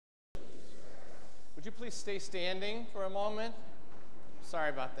Would you please stay standing for a moment?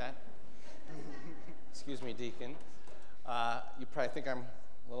 Sorry about that. Excuse me, Deacon. You probably think I'm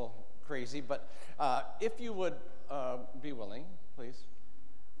a little crazy, but if you would be willing, please,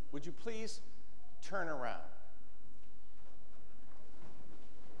 would you please turn around?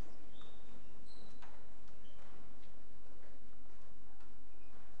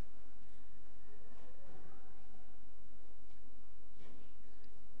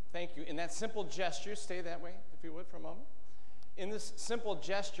 Thank you. In that simple gesture, stay that way, if you would, for a moment. In this simple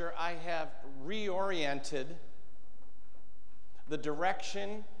gesture, I have reoriented the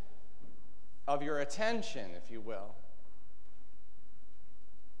direction of your attention, if you will.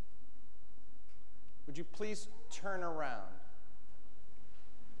 Would you please turn around?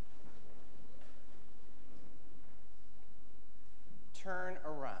 Turn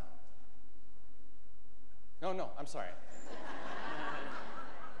around. No, I'm sorry.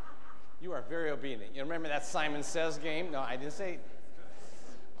 You are very obedient. You remember that Simon Says game? No, I didn't say.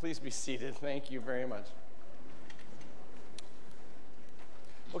 Please be seated. Thank you very much.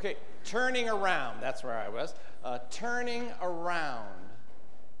 Okay, turning around. That's where I was. Turning around.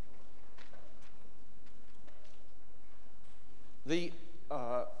 The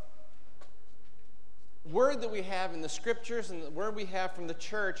word that we have in the scriptures and the word we have from the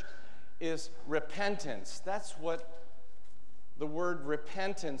church is repentance. That's what the word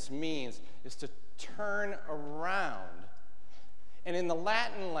repentance means, is to turn around. And in the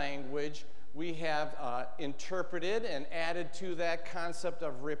Latin language, we have interpreted and added to that concept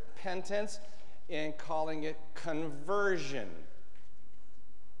of repentance in calling it conversion.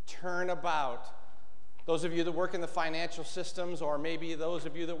 Turn about. Those of you that work in the financial systems, or maybe those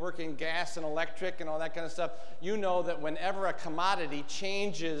of you that work in gas and electric and all that kind of stuff, you know that whenever a commodity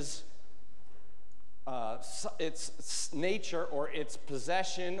changes its nature or its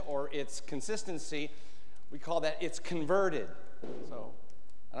possession or its consistency, we call that it's converted. So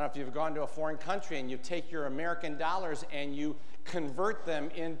I don't know if you've gone to a foreign country and you take your American dollars and you convert them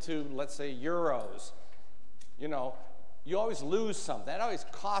into, let's say, euros. You know, you always lose something. That always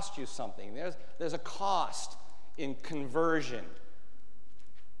costs you something. There's a cost in conversion.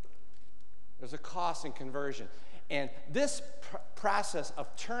 There's a cost in conversion. And this process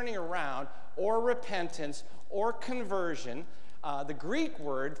of turning around or repentance or conversion, the Greek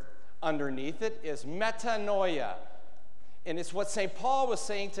word underneath it is metanoia. And it's what St. Paul was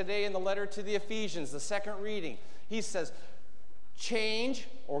saying today in the letter to the Ephesians, the second reading. He says, change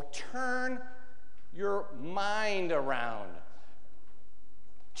or turn your mind around.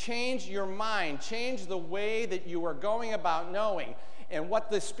 Change your mind. Change the way that you are going about knowing. And what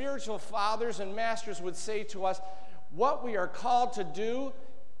the spiritual fathers and masters would say to us, what we are called to do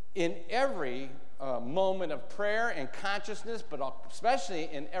in every moment of prayer and consciousness, but especially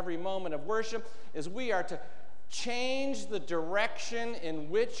in every moment of worship, is we are to change the direction in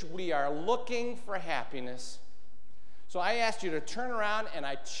which we are looking for happiness. So I asked you to turn around, and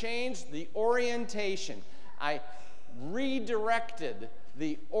I changed the orientation. I redirected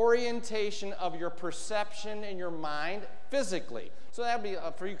the orientation of your perception in your mind physically. So that would be,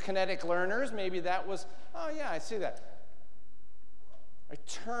 for you kinetic learners, maybe that was, oh yeah, I see that. I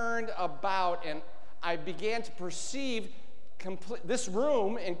turned about, and I began to perceive this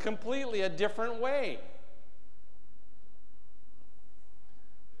room in completely a different way.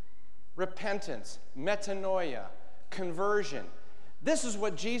 Repentance, metanoia, conversion. This is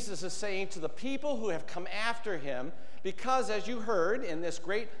what Jesus is saying to the people who have come after him, because as you heard in this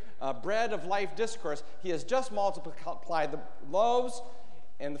great bread of life discourse, he has just multiplied the loaves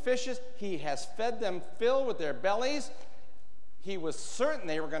and the fishes. He has fed them filled with their bellies. He was certain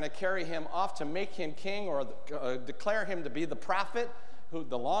they were going to carry him off to make him king or declare him to be the prophet,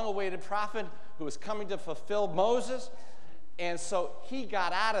 the long-awaited prophet who was coming to fulfill Moses. And so he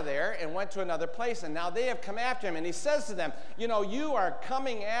got out of there and went to another place, and now they have come after him. And he says to them, you know, you are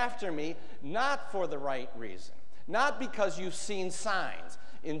coming after me not for the right reason, not because you've seen signs.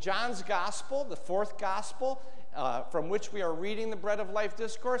 In John's gospel, the fourth gospel, from which we are reading the Bread of Life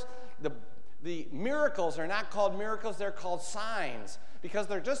discourse, the miracles are not called miracles, they're called signs, because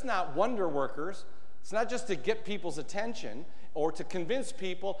they're just not wonder workers. It's not just to get people's attention or to convince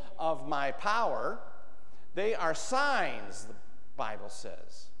people of my power. They are signs, the Bible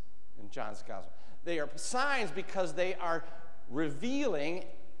says in John's gospel. They are signs because they are revealing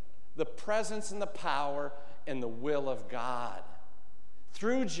the presence and the power and the will of God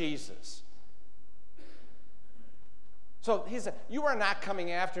through Jesus. So he said, you are not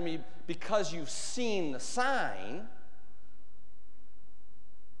coming after me because you've seen the sign.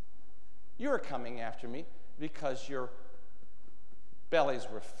 You are coming after me because your bellies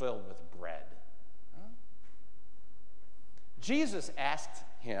were filled with bread. Jesus asked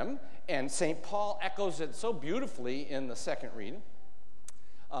him, and St. Paul echoes it so beautifully in the second reading.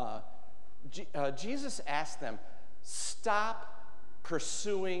 Jesus asked them, stop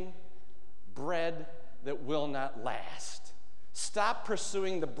pursuing bread that will not last. Stop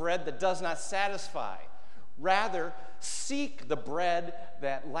pursuing the bread that does not satisfy. Rather, seek the bread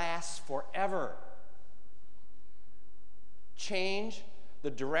that lasts forever. Change the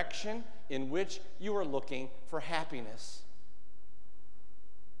direction in which you are looking for happiness.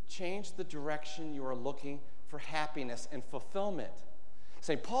 Change the direction you are looking for happiness and fulfillment.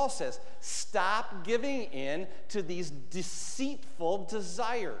 St. Paul says, stop giving in to these deceitful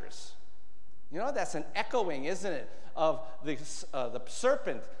desires. You know, that's an echoing, isn't it, of the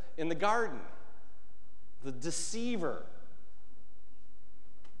serpent in the garden, the deceiver.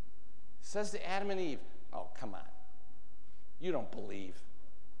 He says to Adam and Eve, oh, come on. You don't believe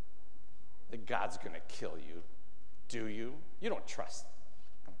that God's going to kill you, do you? You don't trust.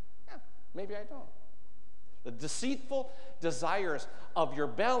 Yeah, maybe I don't. The deceitful desires of your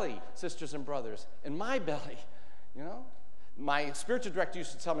belly, sisters and brothers, and my belly, you know? My spiritual director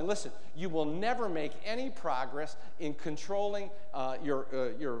used to tell me, listen, you will never make any progress in controlling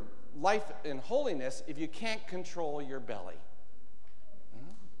your life in holiness if you can't control your belly.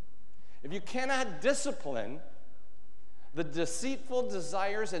 If you cannot discipline the deceitful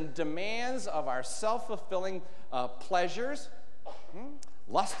desires and demands of our self-fulfilling pleasures,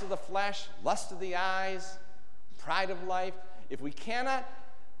 lust of the flesh, lust of the eyes, pride of life, if we cannot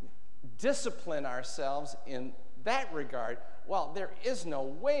discipline ourselves in that regard, well, there is no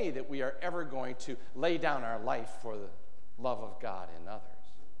way that we are ever going to lay down our life for the love of God and others.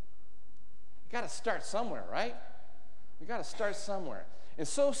 We've got to start somewhere, right? We've got to start somewhere. And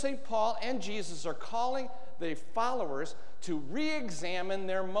so St. Paul and Jesus are calling the followers to re-examine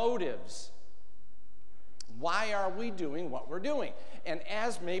their motives. Why are we doing what we're doing? And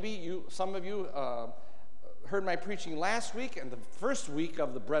as maybe some of you heard my preaching last week and the first week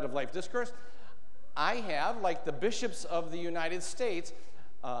of the Bread of Life Discourse, I have, like the bishops of the United States,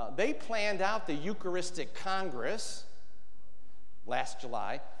 they planned out the Eucharistic Congress last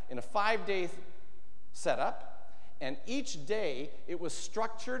July in a 5-day setup, and each day it was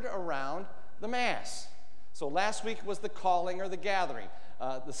structured around the Mass. So last week was the calling or the gathering.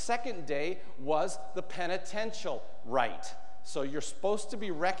 The second day was the penitential rite. So you're supposed to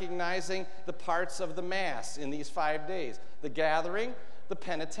be recognizing the parts of the Mass in these 5 days. The gathering, the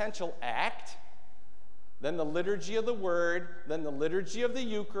penitential act, then the liturgy of the Word, then the liturgy of the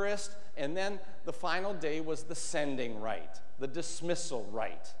Eucharist, and then the final day was the sending rite, the dismissal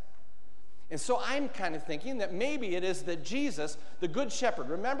rite. And so I'm kind of thinking that maybe it is that Jesus, the Good Shepherd,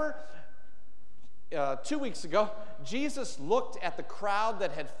 remember 2 weeks ago, Jesus looked at the crowd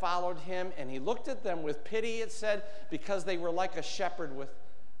that had followed him, and he looked at them with pity, it said, because they were like a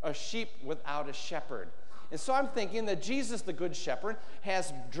sheep without a shepherd. And so I'm thinking that Jesus, the Good Shepherd,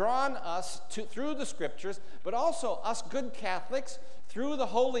 has drawn us through the Scriptures, but also us good Catholics through the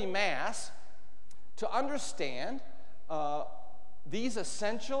Holy Mass to understand these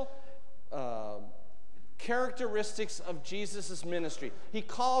essential characteristics of Jesus' ministry. He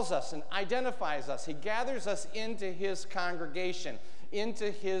calls us and identifies us. He gathers us into his congregation, into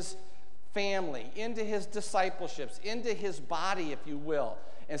his family, into his discipleships, into his body, if you will.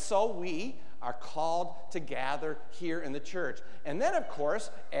 And so we are called to gather here in the church. And then, of course,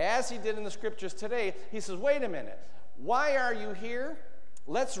 as he did in the Scriptures today, he says, wait a minute, why are you here?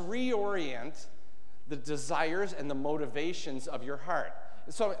 Let's reorient the desires and the motivations of your heart.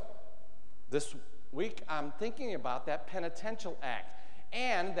 And so this week, I'm thinking about that penitential act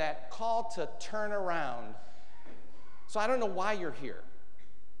and that call to turn around. So I don't know why you're here.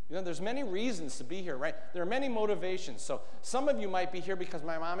 You know, there's many reasons to be here, right? There are many motivations. So some of you might be here because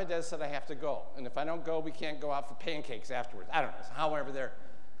my mom and dad said I have to go. And if I don't go, we can't go out for pancakes afterwards. I don't know, however they're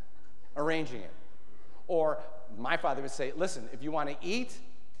arranging it. Or my father would say, listen, if you want to eat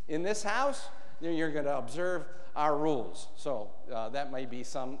in this house, then you're going to observe our rules. So that might be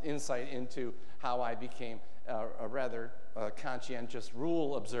some insight into how I became a rather conscientious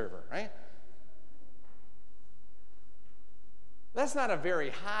rule observer, right? That's not a very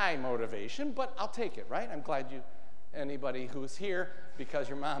high motivation, but I'll take it, right? I'm glad anybody who's here because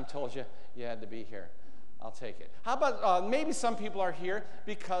your mom told you you had to be here, I'll take it. How about maybe some people are here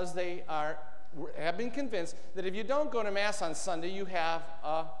because they have been convinced that if you don't go to Mass on Sunday, you have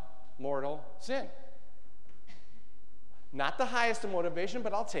a mortal sin. Not the highest of motivation,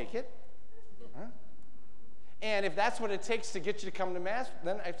 but I'll take it. Huh? And if that's what it takes to get you to come to Mass,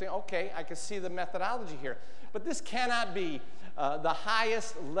 then I think, okay, I can see the methodology here. But this cannot be the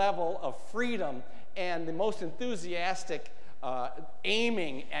highest level of freedom and the most enthusiastic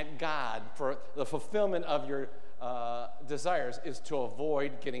aiming at God for the fulfillment of your desires is to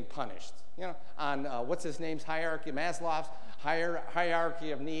avoid getting punished. You know, on what's his name's hierarchy, Maslow's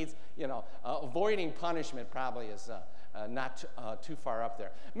hierarchy of needs, you know, avoiding punishment probably is not too far up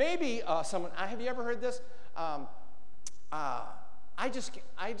there. Maybe someone, have you ever heard this? I just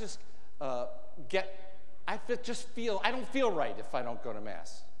feel, I don't feel right if I don't go to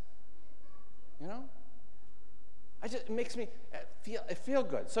Mass. You know? It makes me feel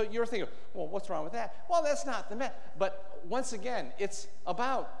good. So you're thinking, well, what's wrong with that? Well, that's not the Mass. But once again, it's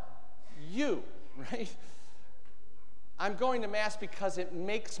about you, right? I'm going to Mass because it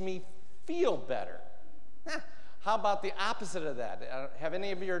makes me feel better. How about the opposite of that? Have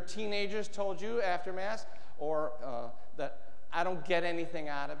any of your teenagers told you after Mass or that I don't get anything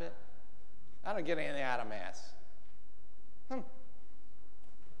out of it? I don't get anything out of Mass.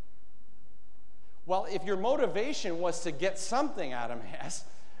 Well, if your motivation was to get something out of Mass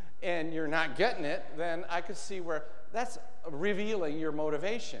and you're not getting it, then I could see where that's revealing your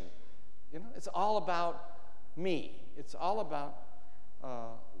motivation. You know, it's all about me. It's all about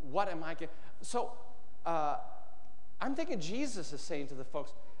what am I getting. So I'm thinking Jesus is saying to the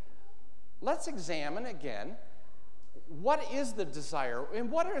folks, let's examine again, what is the desire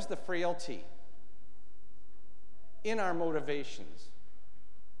and what is the frailty in our motivations?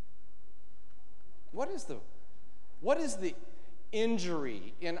 What is the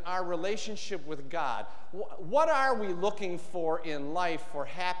injury in our relationship with God? What are we looking for in life for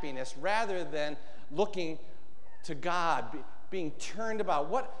happiness rather than looking to God, being turned about?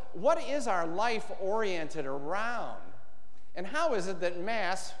 What is our life oriented around? And how is it that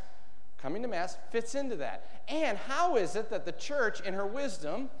Mass, coming to Mass, fits into that? And how is it that the church, in her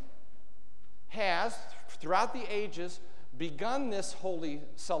wisdom, has, throughout the ages, begun this holy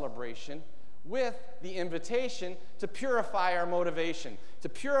celebration with the invitation to purify our motivation, to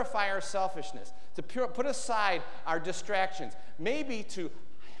purify our selfishness, to put aside our distractions, maybe to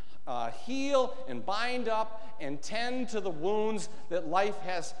heal and bind up and tend to the wounds that life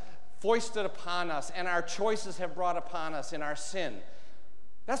has foisted upon us and our choices have brought upon us in our sin.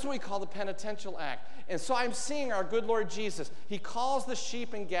 That's what we call the penitential act. And so I'm seeing our good Lord Jesus. He calls the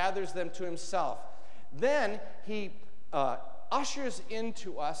sheep and gathers them to himself. Then he ushers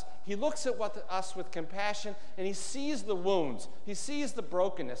into us. He looks at us with compassion, and he sees the wounds. He sees the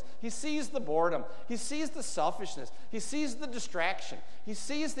brokenness. He sees the boredom. He sees the selfishness. He sees the distraction. He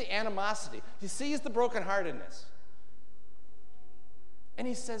sees the animosity. He sees the brokenheartedness. And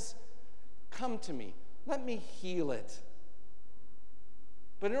he says, come to me. Let me heal it.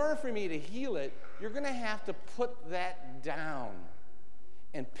 But in order for me to heal it, you're going to have to put that down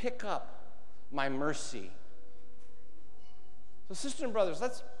and pick up my mercy. So sisters and brothers,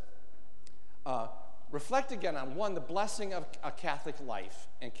 let's reflect again on the blessing of a Catholic life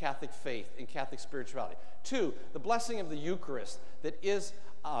and Catholic faith and Catholic spirituality. 2, the blessing of the Eucharist that is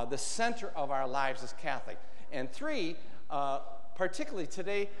the center of our lives as Catholic. And 3, particularly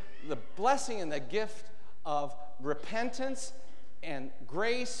today, the blessing and the gift of repentance and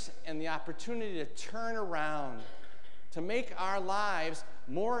grace and the opportunity to turn around, to make our lives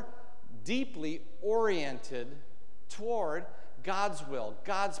more deeply oriented toward God's will,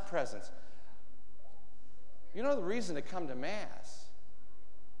 God's presence. You know, the reason to come to Mass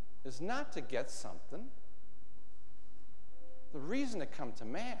is not to get something. The reason to come to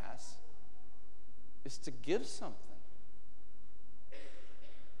Mass is to give something.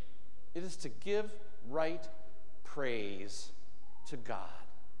 It is to give right praise to God.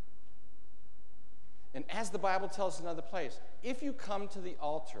 And as the Bible tells us in another place, if you come to the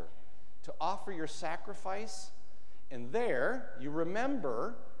altar to offer your sacrifice, and there you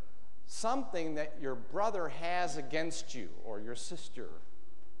remember something that your brother has against you or your sister,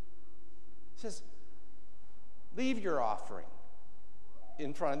 it says, leave your offering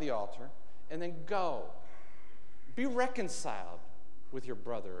in front of the altar and then go. Be reconciled with your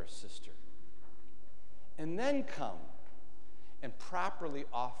brother or sister. And then come and properly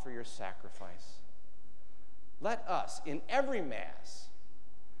offer your sacrifice. Let us, in every Mass,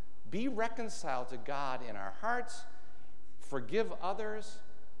 be reconciled to God in our hearts, forgive others,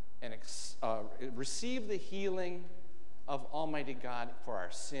 and receive the healing of Almighty God for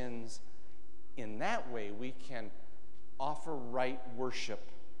our sins. In that way, we can offer right worship,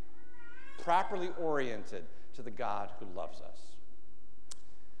 properly oriented to the God who loves us.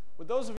 Would those of